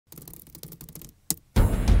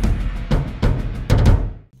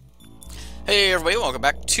Hey everybody, welcome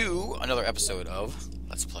back to another episode of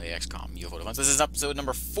Let's Play XCOM UFO Defense. This is episode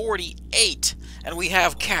number 48, and we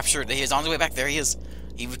have captured, he is on his way back there, he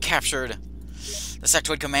captured the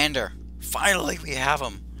sectoid commander. Finally, we have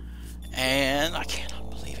him, and I cannot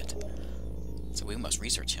believe it. So we must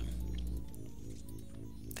research him.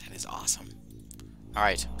 That is awesome.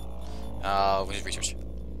 Alright, we just research.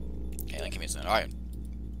 Okay, link immediately. Alright,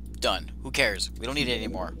 done. Who cares? We don't need it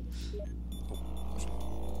anymore. Let's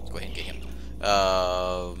go ahead and get him.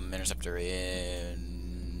 Interceptor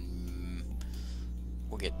in.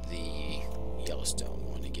 We'll get the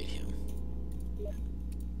Yellowstone one to get him.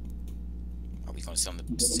 Are we going to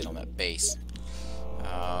sit on that base?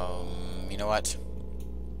 You know what?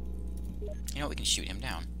 You know what? We can shoot him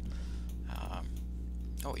down.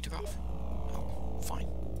 Oh, he took off. Oh, fine.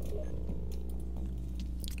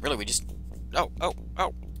 Really, we just. Oh.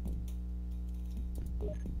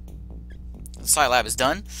 The Scilab is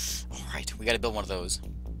done. Alright, we gotta build one of those.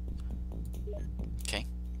 Okay.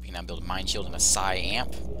 We can now build a mine shield and a psi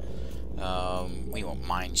amp. We want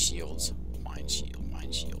mine shields. Mine shield,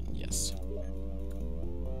 yes.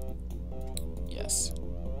 Yes.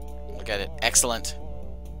 Look at it. Excellent.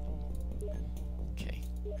 Okay.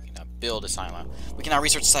 We can now build a Scilab. We can now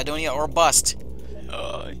research Cydonia or bust.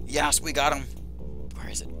 Yes, we got him. Where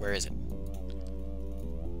is it? Where is it?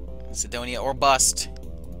 Cydonia or bust.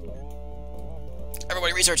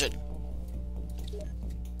 Everybody research it!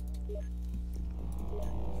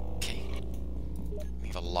 Okay. We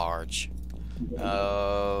have a large.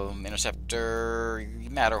 Interceptor...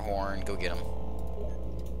 Matterhorn. Go get him.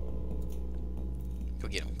 Go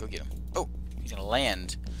get him. Go get him. Oh! He's gonna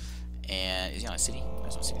land. And... Is he on a city?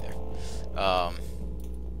 There's no city there. Oh.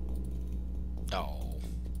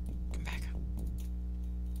 Come back.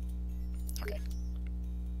 Okay.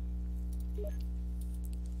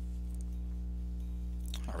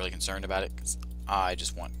 Not really concerned about it because I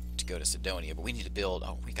just want to go to Cydonia, but we need to build.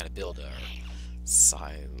 Oh, we got to build our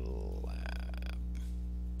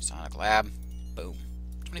Sonic Lab. Boom.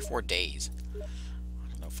 24 days. I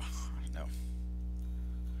don't know.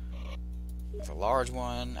 There's a large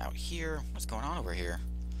one out here. What's going on over here?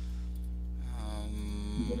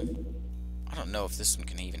 I don't know if this one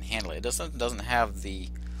can even handle it. It doesn't have the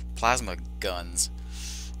plasma guns.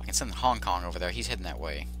 I can send Hong Kong over there. He's heading that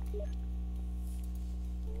way.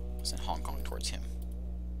 Send Hong Kong towards him.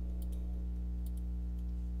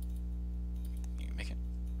 You can make it.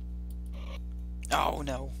 Oh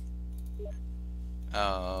no.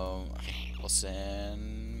 Okay, we'll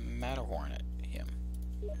send Matterhorn at him.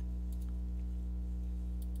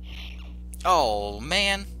 Oh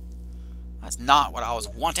man, that's not what I was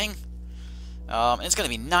wanting. And it's gonna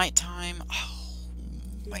be nighttime. Oh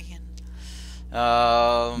man.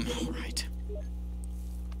 Alright.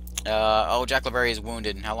 Oh, Jack LeBerry is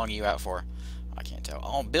wounded. How long are you out for? I can't tell.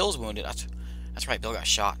 Oh, Bill's wounded. That's right, Bill got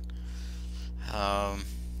shot.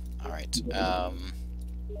 Alright. We don't have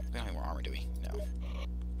any more armor, do we? No.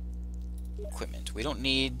 Equipment. We don't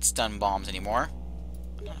need stun bombs anymore.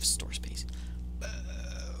 I don't have store space.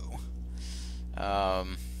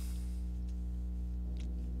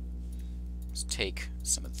 Let's take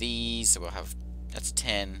some of these. So we'll have... That's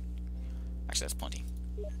 10. Actually, that's plenty.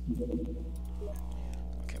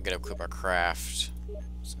 I'm gonna equip our craft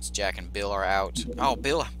since Jack and Bill are out. Oh,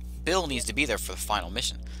 Bill needs to be there for the final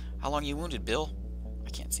mission. How long are you wounded, Bill? I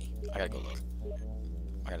can't see. I gotta go look.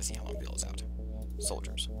 I gotta see how long Bill is out.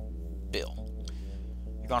 Soldiers. Bill.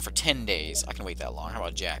 You're gone for 10 days. I can wait that long. How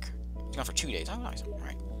about Jack? He's gone for 2 days. Oh, nice.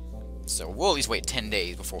 Alright. So we'll at least wait 10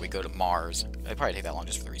 days before we go to Mars. It'd probably take that long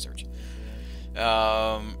just for the research.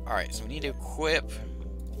 Alright, so we need to equip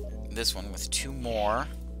this one with 2 more.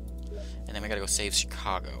 And then we gotta go save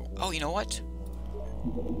Chicago. Oh, you know what?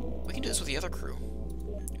 We can do this with the other crew.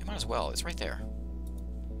 We might as well. It's right there.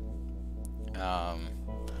 Oh,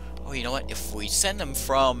 you know what? If we send them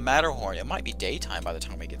from Matterhorn, it might be daytime by the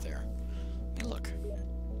time we get there. Let me look.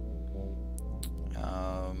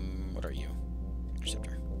 What are you?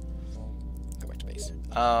 Interceptor. Go back to base.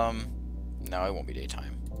 No, it won't be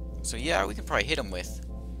daytime. So yeah, we can probably hit them with...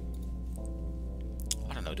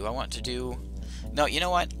 I don't know. Do I want to do... No, you know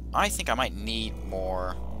what? I think I might need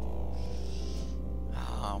more.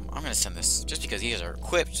 I'm going to send this just because these are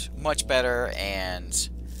equipped much better and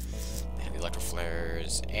they have electro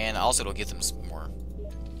flares, and also it'll give them some more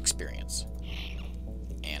experience.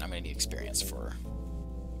 And I'm going to need experience for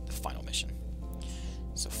the final mission.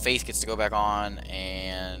 So Faith gets to go back on,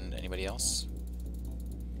 and anybody else?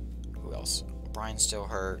 Who else? Brian's still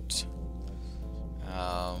hurt.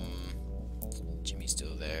 Jimmy's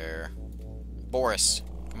still there. Boris.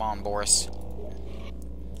 Come on, Boris.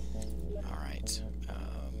 Alright.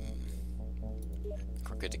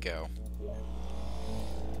 we're good to go.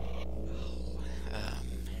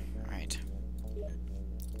 Alright.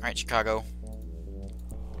 Alright, Chicago.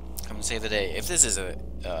 Come and save the day. If this is a,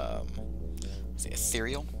 say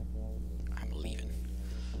ethereal, I'm leaving.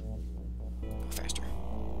 Go faster.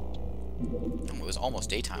 Oh, it was almost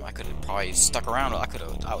daytime. I could have probably stuck around.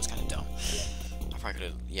 I was kind of dumb. I probably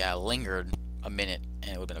could have, yeah, lingered a minute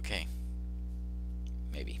and it would have been okay.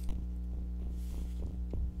 Maybe.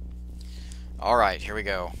 Alright, here we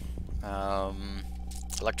go.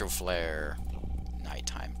 Electro flare.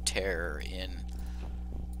 Nighttime terror in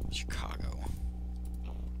Chicago.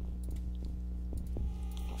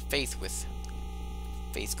 Faith's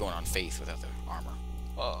going on faith without the armor.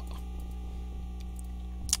 Oh.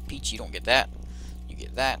 Peach, you don't get that. You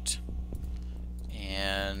get that.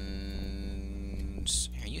 And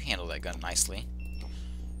here, you handle that gun nicely.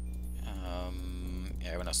 Yeah,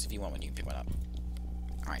 everyone else, if you want one, you can pick one up.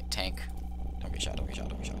 Alright, tank. Don't get shot, don't get shot,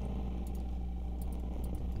 don't get shot.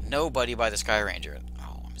 Nobody by the Sky Ranger.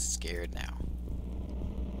 Oh, I'm scared now.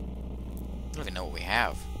 I don't even know what we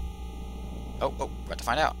have. Oh, we're about to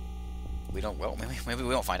find out. We don't, well, maybe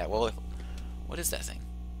we don't find out. Well, what is that thing?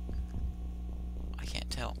 I can't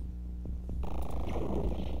tell.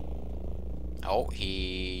 Oh,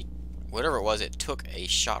 whatever it was, it took a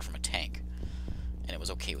shot from a tank. And it was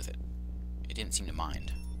okay with it. It didn't seem to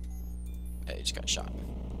mind. It just got shot.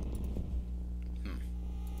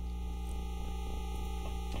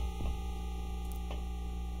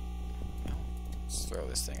 Let's throw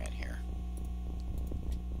this thing in here.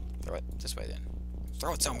 Throw it this way then.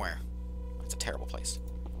 Throw it somewhere. It's a terrible place.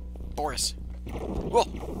 Boris. Whoa!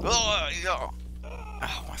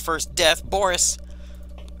 Oh, my first death. Boris!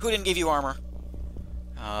 Who didn't give you armor?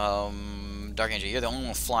 Dark Angel, you're the only one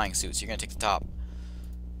with flying suits. You're gonna take the top.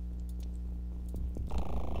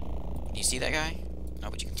 Do you see that guy? No,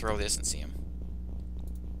 but you can throw this and see him.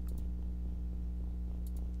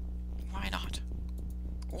 Why not?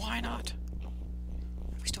 Why not?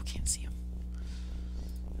 We still can't see him.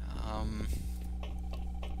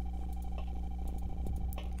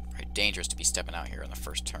 Very dangerous to be stepping out here on the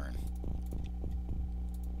first turn.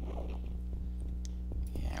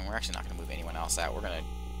 Yeah, and we're actually not going to move anyone else out. We're going to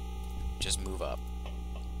just move up.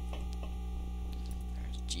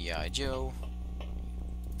 There's G.I. Joe.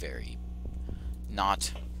 Very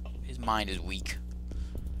not. His mind is weak.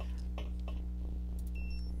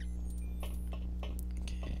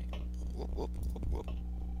 Okay. Whoop, whoop, whoop, whoop.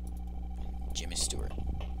 Jimmy Stewart.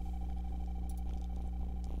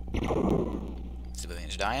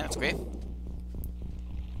 Civilians dying, that's great.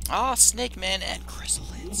 Ah, Snake Men and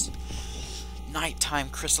chrysalids. Nighttime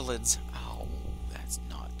chrysalids. Oh, that's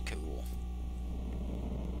not cool.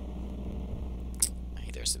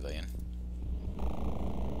 Hey there, civilian.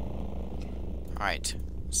 Alright,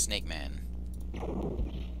 Snake Man.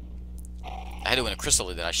 I had to win a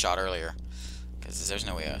chrysalid that I shot earlier. Because there's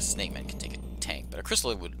no way a Snake Man can take a tank. But a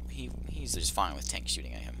chrysalid would, he's just fine with tanks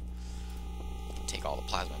shooting at him. He can take all the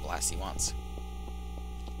plasma blasts he wants.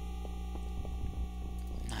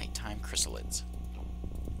 Nighttime chrysalids.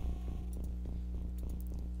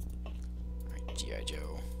 Alright, G.I.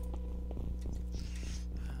 Joe.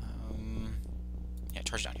 Yeah,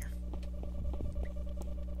 charge down here.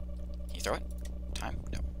 Can you throw it? Time?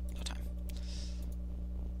 No, no time.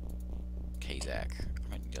 Okay, Zach.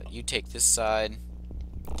 You take this side.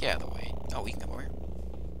 Get out of the way. Oh, we can come over here.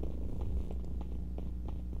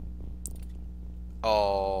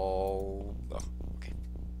 Oh, okay.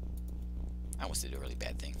 I almost did a really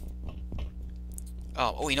bad thing.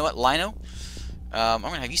 Oh, you know what, Lino? I'm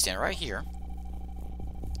gonna have you stand right here.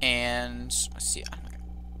 And let's see.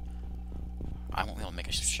 I won't be able to make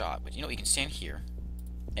a shot, but you know what? You can stand here,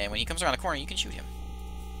 and when he comes around the corner, you can shoot him.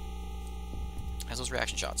 Has those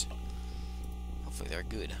reaction shots. Hopefully they're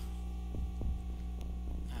good.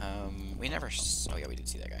 We never. Oh yeah, we did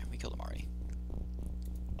see that guy. We killed him already.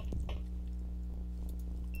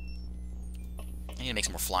 I need to make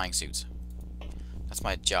some more flying suits. That's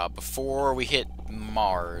my job. Before we hit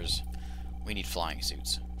Mars, we need flying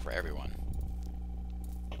suits for everyone.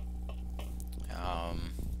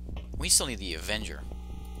 We still need the Avenger.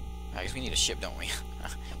 I guess we need a ship, don't we?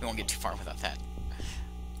 We won't get too far without that.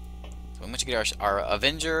 So we want to get our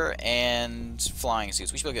Avenger and flying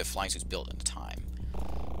suits. We should be able to get flying suits built in time.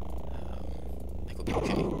 I think we'll be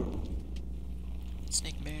okay.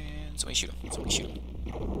 Snake Man. Somebody shoot him. Somebody shoot him.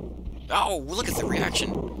 Oh, look at the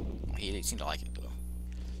reaction. He seemed to like it, though.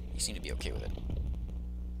 He seemed to be okay with it.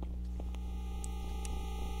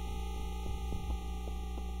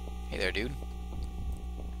 Hey there, dude.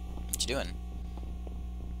 What you doing?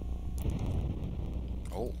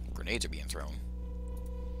 Oh, grenades are being thrown.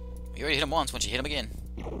 You already hit him once. Once you hit him again.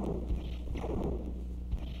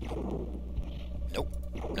 Nope.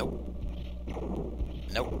 Nope.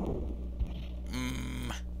 Nope.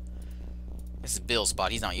 This is Bill's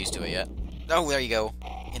spot. He's not used to it yet. Oh, there you go.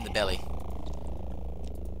 In the belly.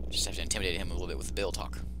 Just have to intimidate him a little bit with the Bill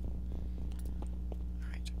talk.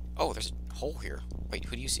 Alright. Oh, there's a hole here. Wait,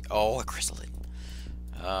 who do you see? Oh, a chrysalid.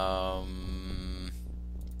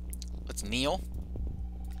 Let's kneel.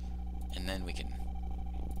 And then we can...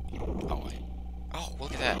 Oh, oh,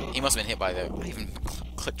 look at that. He must have been hit by the... I even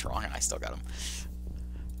clicked wrong and I still got him.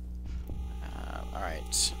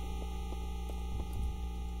 Alright.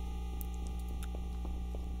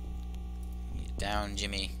 Down,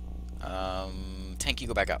 Jimmy. Tank, you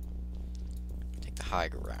go back up. Take the high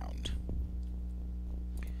ground.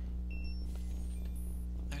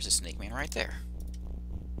 There's a snake man right there.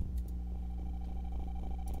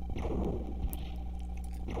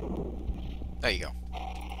 There you go.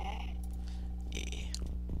 Yeah.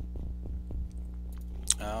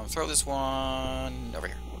 Throw this one over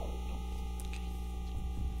here. Okay.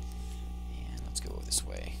 And let's go this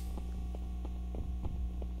way.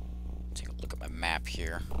 Take a look at my map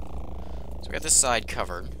here. So we got this side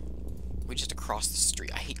covered. We just across the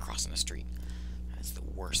street. I hate crossing the street. That's the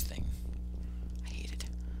worst thing. I hate it.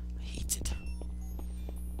 I hate it.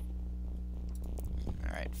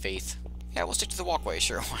 Alright, Faith. Yeah, we'll stick to the walkway,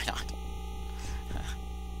 sure, why not?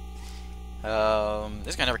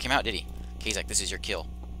 This guy never came out, did he? Kazak, this is your kill.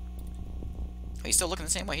 Oh, he's still looking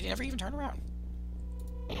the same way. He never even turned around.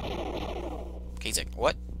 Kazak,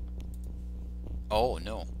 what? Oh,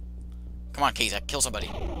 no. Come on, Kazak, kill somebody.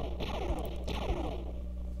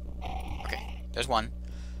 Okay, there's one.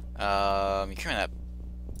 You're carrying that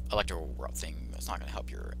electro thing. That's not going to help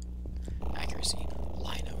your accuracy.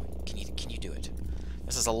 Lino, can you do it?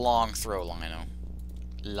 This is a long throw, Lino.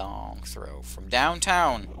 Long throw from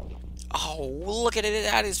downtown. Oh, look at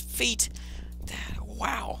it at his feet.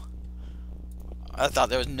 Wow. I thought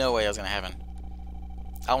there was no way I was going to have him.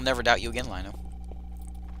 I'll never doubt you again, Lino.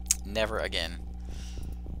 Never again.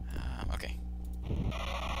 Okay.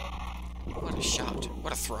 What a shot.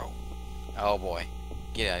 What a throw. Oh, boy.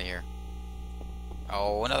 Get out of here.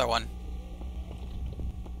 Oh, another one.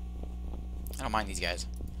 I don't mind these guys.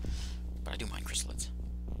 But I do mind chrysalids.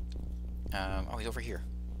 Oh, he's over here.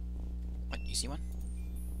 What? You see one?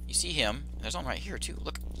 You see him. There's one right here, too.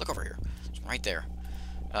 Look over here. There's one right there.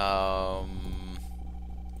 You're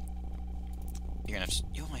gonna have to,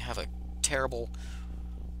 you only have a terrible...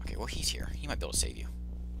 Okay, well, he's here. He might be able to save you.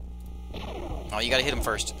 Oh, you gotta hit him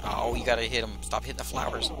first. Oh, you gotta hit him. Stop hitting the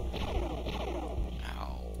flowers.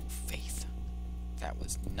 Oh, Faith. That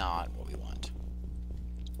was not what we want.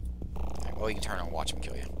 Alright, well, you can turn and watch him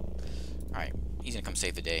kill you. Alright, he's gonna come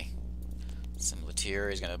save the day. Simulatier,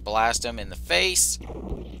 he's gonna blast him in the face.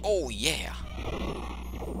 Oh, yeah.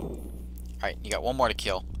 Alright, you got one more to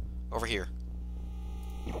kill. Over here.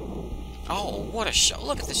 Oh, what a shot.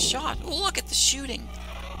 Look at the shot. Look at the shooting.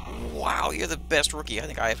 Wow, you're the best rookie I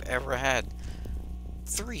think I've ever had.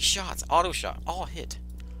 3 shots. Auto shot. All hit.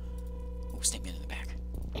 Oh, snake man in the back.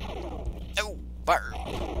 Oh, fire.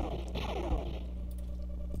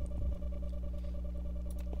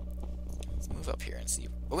 Let's move up here and see.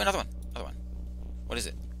 Oh, another one. Another one. What is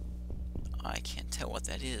it? I can't tell what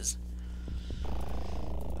that is.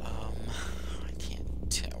 I can't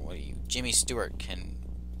tell. What are you? Jimmy Stewart can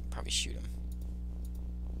probably shoot him.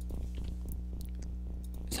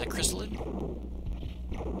 Is that a chrysalid?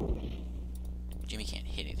 Jimmy can't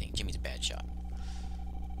hit anything. Jimmy's a bad shot.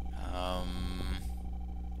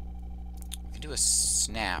 We can do a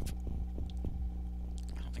snap.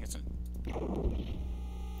 I don't think it's an...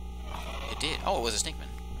 Oh, it did. Oh, it was a snake man.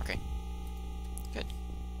 Okay. Good.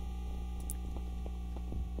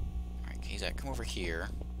 Alright, Kazak, come over here.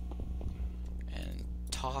 And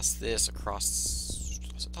toss this across...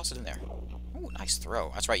 Toss it in there. Oh, nice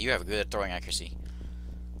throw. That's right, you have a good throwing accuracy.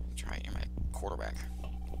 That's right, you're my quarterback.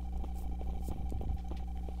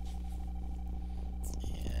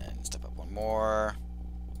 And step up one more.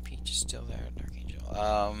 Peach is still there. Dark Angel.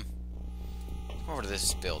 Come over to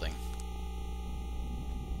this building.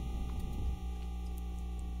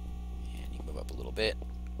 And you can move up a little bit.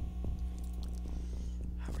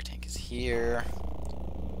 Hover tank is here.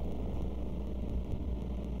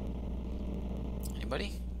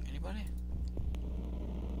 Anybody? Anybody?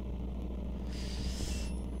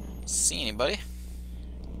 See anybody?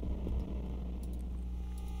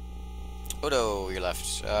 Odo, you're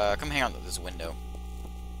left. Come hang out at this window.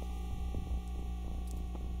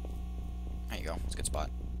 There you go. It's a good spot.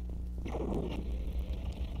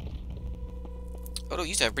 Odo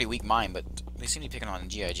used to have a pretty weak mind, but they seem to be picking on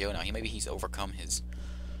G.I. Joe now. Maybe he's overcome his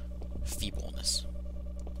feebleness.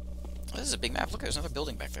 Oh, this is a big map. Look, there's another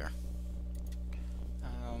building back there.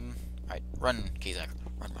 Alright, run, Kazak.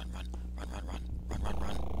 Run, run, run. Run, run, run. Run, run,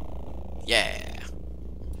 run. Yeah!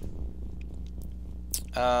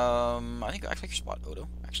 I think I should spot Odo,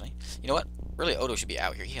 actually. You know what? Really, Odo should be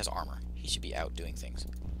out here. He has armor. He should be out doing things.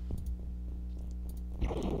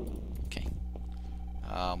 Okay.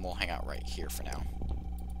 We'll hang out right here for now.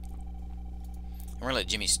 I'm gonna let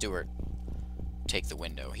Jimmy Stewart take the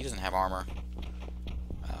window. He doesn't have armor.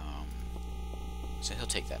 So he'll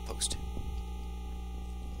take that post.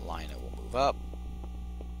 Lina will move up.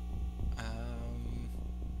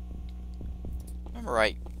 Remember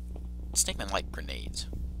right, Snake Men like grenades.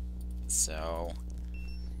 So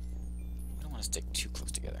I don't want to stick too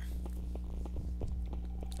close together.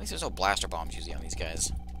 At least there's no blaster bombs usually on these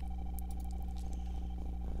guys.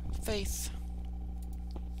 Faith.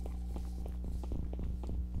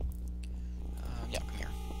 Yeah, come here.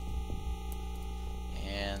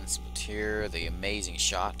 And split here, the amazing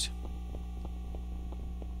shot.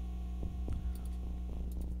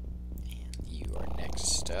 And you are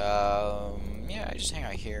next. Yeah, just hang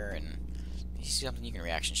out here, and if you see something, you can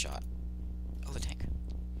reaction shot. Oh, the tank.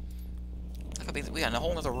 Look how big, we got a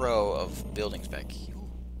whole other row of buildings back here.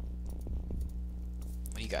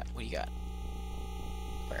 What do you got? What do you got?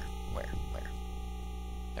 Where?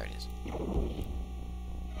 There it is.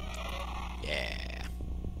 Yeah.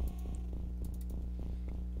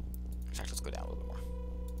 In fact, let's go down a little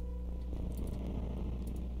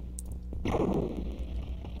bit more.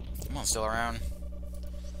 Come on, still around.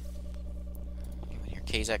 Come in here.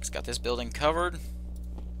 Kazak's got this building covered.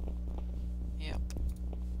 Yep.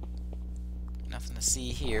 Nothing to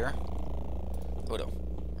see here. Odo.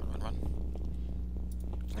 Run, run, run.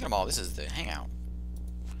 Look at them all. This is the hangout.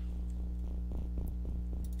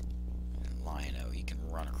 And Lino, he can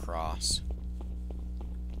run across.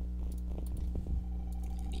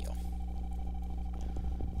 Neil.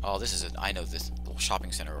 Oh, this is I know this little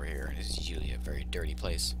shopping center over here. This is usually a very dirty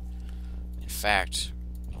place. In fact,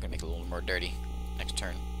 I'm gonna make it a little more dirty next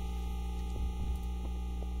turn.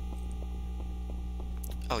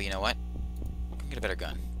 Oh, you know what? I can get a better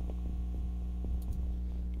gun.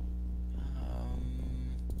 Oh,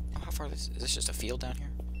 how far is this just a field down here?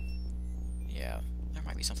 Yeah, there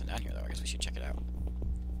might be something down here though. I guess we should check it out.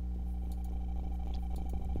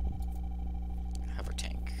 Hover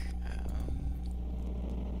tank.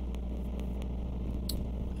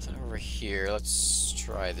 Nothing over here. Let's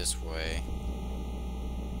try this way.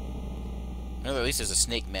 I know that at least there's a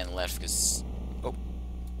Snake Man left because... Oh.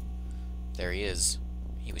 There he is.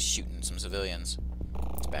 He was shooting some civilians.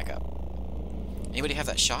 Let's back up. Anybody have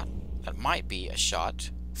that shot? That might be a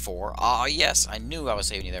shot for... Ah, yes! I knew I was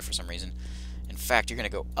saving you there for some reason. In fact, you're going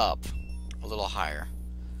to go up a little higher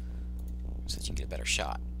so that you can get a better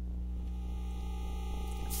shot.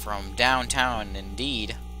 From downtown,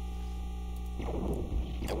 indeed. Nope.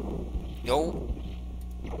 Yo!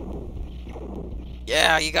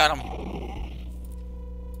 Yeah, you got him!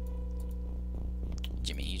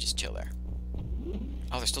 Jimmy, you just chill there.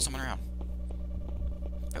 Oh, there's still someone around.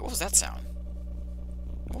 Wait, what was that sound?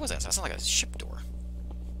 What was that? That sounded like a ship door.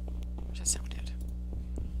 Where's that sound at?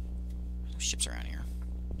 There's no ships around here.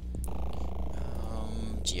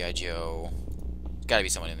 G.I. Joe. There's gotta be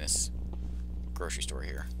someone in this grocery store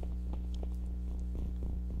here.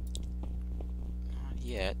 Not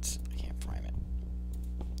yet. I can't prime it.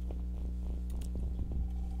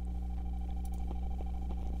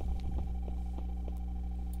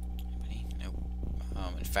 Anybody? Nope.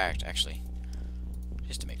 In fact, actually,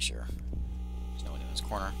 just to make sure, there's no one in this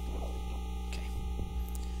corner. Okay.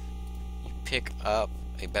 You pick up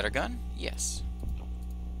a better gun? Yes.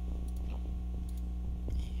 And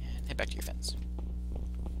head back to your fence.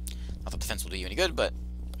 Not that the fence will do you any good, but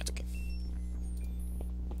that's okay.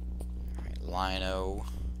 Alright, Lino.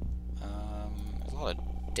 There's a lot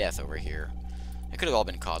of death over here. It could have all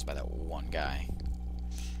been caused by that one guy.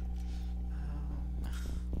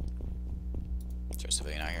 Is there a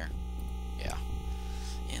civilian out here? Yeah.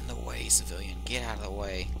 In the way, civilian. Get out of the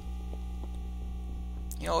way.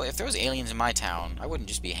 You know, if there was aliens in my town, I wouldn't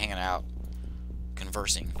just be hanging out,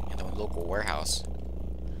 conversing in the local warehouse.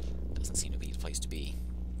 Doesn't seem to be the place to be.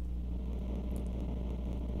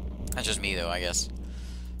 That's just me, though, I guess.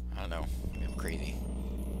 I don't know. Maybe I'm crazy.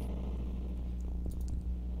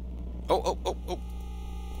 Oh, oh, oh, oh!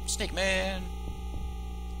 Snake Man!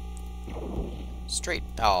 Straight.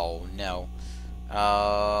 Oh, no.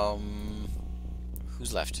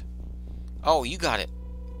 Who's left? Oh, you got it.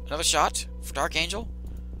 Another shot for Dark Angel?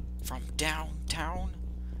 From downtown?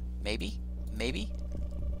 Maybe? Maybe?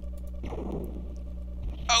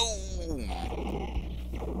 Oh!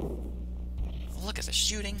 Look at the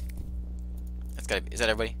shooting. That's gotta be, is that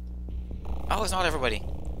everybody? Oh, it's not everybody.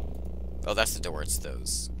 Oh, that's the door. It's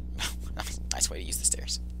those. Nice way to use the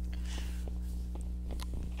stairs.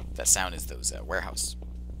 That sound is those warehouse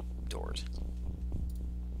doors.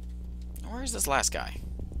 Where's this last guy?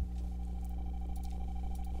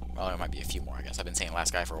 Well, there might be a few more, I guess. I've been saying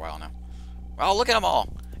last guy for a while now. Oh, look at them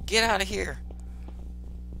all! Get out of here!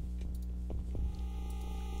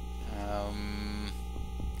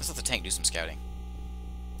 Let's let the tank do some scouting.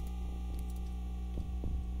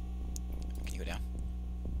 Can you go down?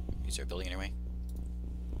 Is there a building anyway?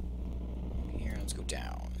 Here, let's go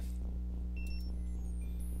down.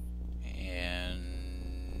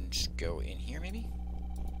 And just go in here, maybe?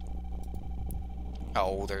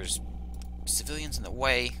 Oh, there's civilians in the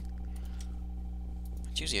way.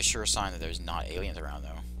 It's usually a sure sign that there's not aliens around,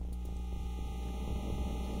 though.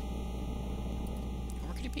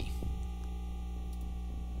 Where could it be?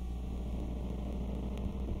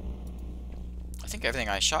 I think everything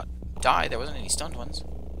I shot died. There wasn't any stunned ones.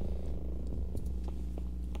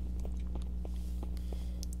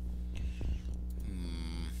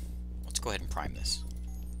 Let's go ahead and prime this.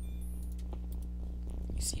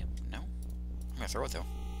 You see him? No? I'm gonna throw it, though.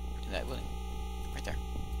 To that building. Right there.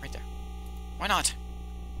 Right there. Why not?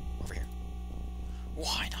 Over here.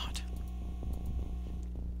 Why not?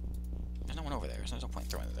 There's no one over there, so there's no point in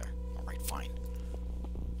throwing it there. Alright, fine.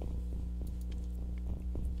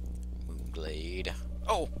 Moonglade.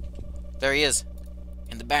 Oh! There he is!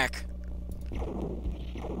 In the back.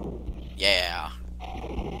 Yeah!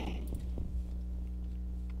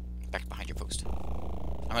 Back behind your post.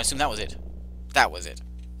 I'm gonna assume that was it. That was it.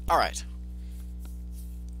 Alright.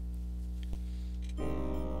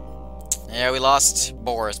 Yeah, we lost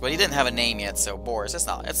Boris, but he didn't have a name yet, so Boris, that's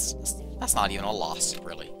not even a loss,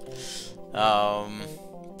 really.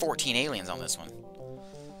 14 aliens on this one.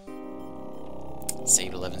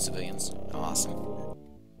 Saved 11 civilians. Awesome.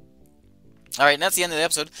 Alright, and that's the end of the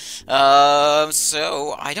episode.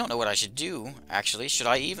 So, I don't know what I should do, actually. Should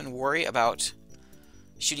I even worry about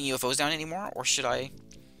shooting UFOs down anymore, or should I...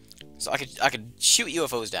 So I could shoot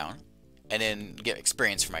UFOs down, and then get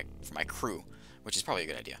experience for my crew, which is probably a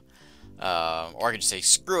good idea. Or I could just say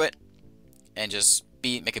screw it, and just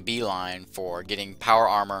make a beeline for getting power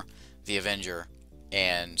armor, the Avenger,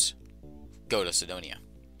 and go to Sidonia.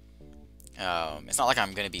 It's not like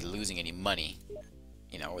I'm going to be losing any money.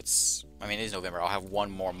 You know, I mean, it is November. I'll have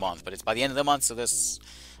one more month, but it's by the end of the month, so this...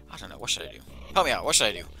 I don't know. What should I do? Help me out. What should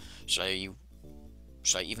I do? Should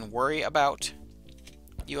I even worry about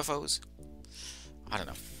UFOs? I don't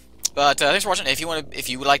know. But thanks for watching. If you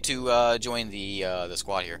would like to join the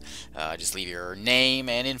squad here, just leave your name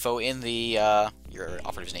and info in the your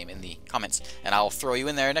operative's name in the comments, and I'll throw you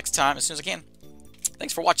in there next time as soon as I can.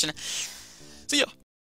 Thanks for watching. See ya.